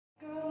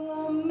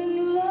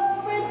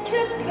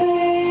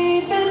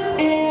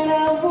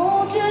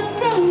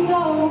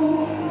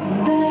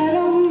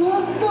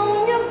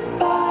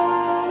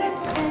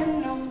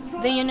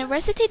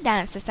University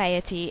Dance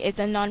Society is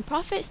a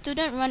non-profit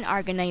student-run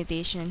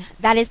organization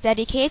that is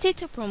dedicated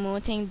to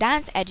promoting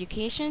dance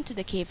education to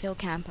the Cave Hill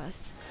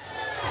campus.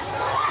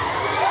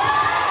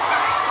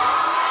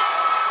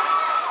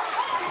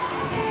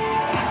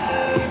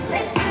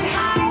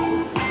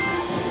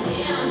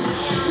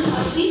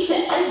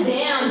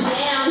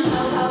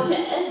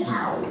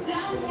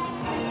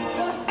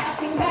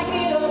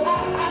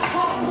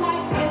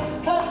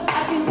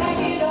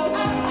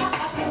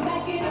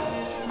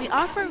 We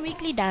offer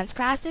weekly dance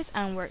classes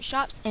and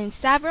workshops in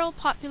several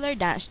popular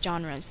dance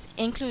genres,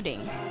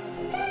 including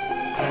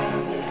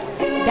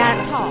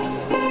dance hall,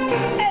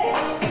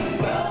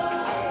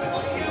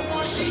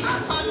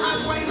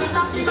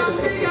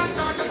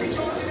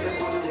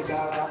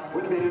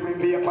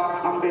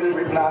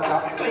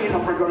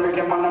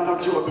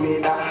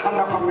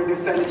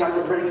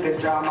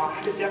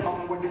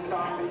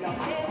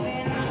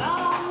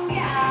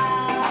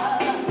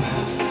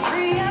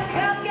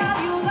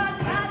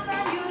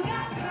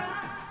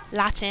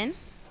 Latin,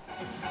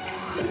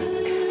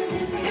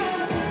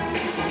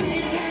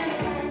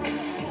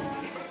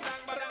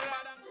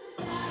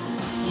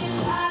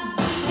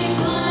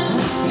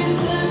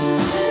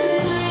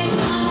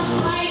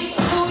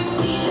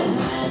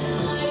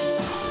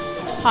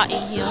 party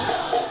heels,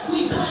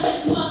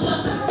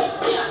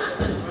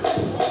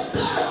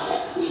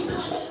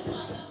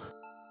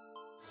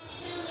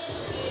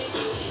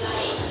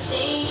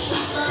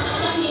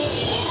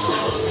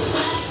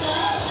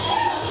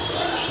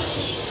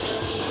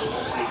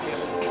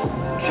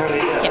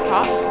 hip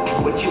hop,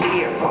 what you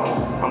here for?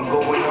 I'm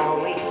going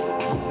all in.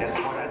 That's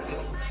what I do.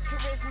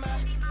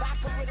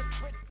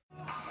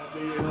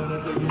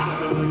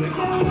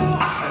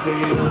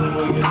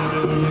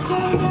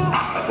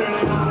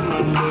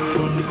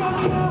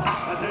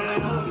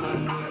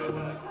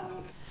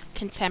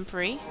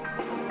 contemporary,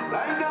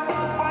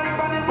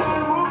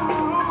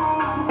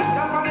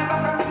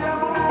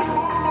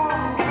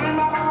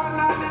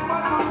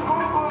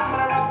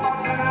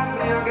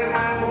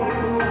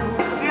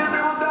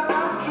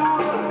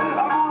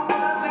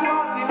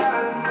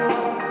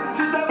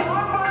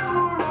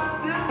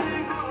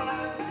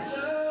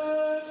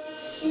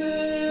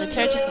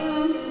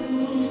 liturgical,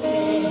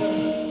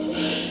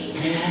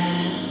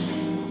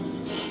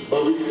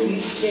 but we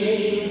couldn't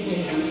stay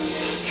there.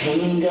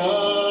 Hanging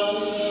down,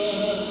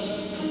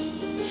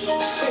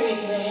 stay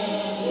there.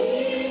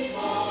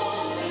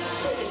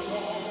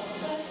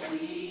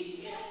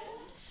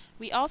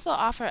 We also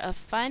offer a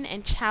fun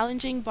and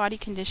challenging body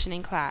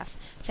conditioning class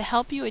to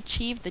help you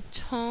achieve the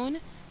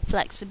tone,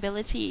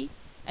 flexibility,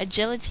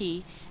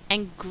 agility,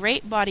 and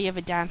great body of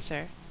a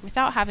dancer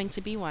without having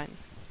to be one.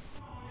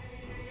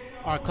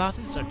 Our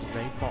classes are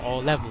designed for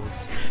all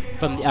levels,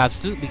 from the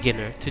absolute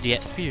beginner to the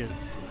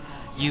experienced.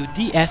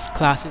 UDS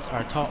classes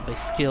are taught by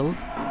skilled,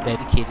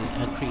 dedicated,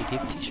 and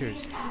creative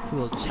teachers who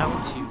will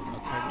challenge you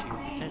according to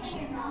your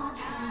potential.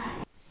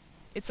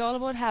 It's all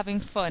about having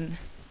fun.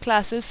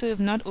 Classes serve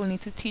not only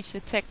to teach the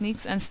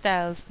techniques and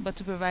styles, but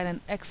to provide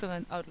an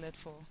excellent outlet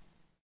for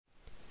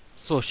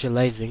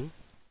Socializing,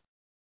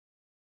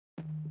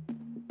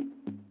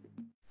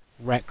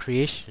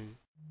 recreation,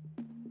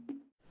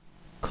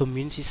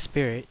 community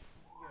spirit,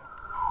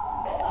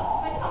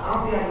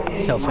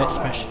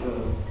 self-expression.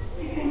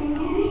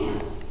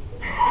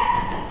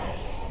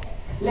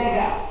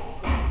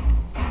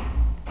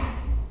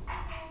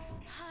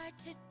 Hard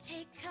to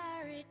take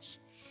courage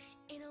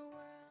in a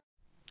world.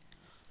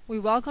 We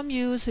welcome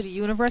you to the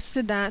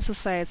University Dance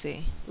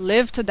Society.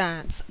 Live to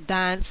dance,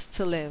 dance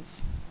to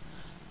live.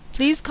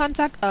 Please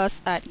contact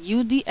us at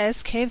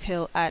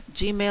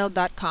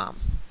udscavehill@gmail.com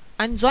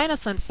and join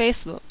us on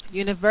Facebook,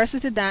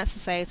 University Dance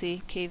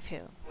Society Cave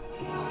Hill.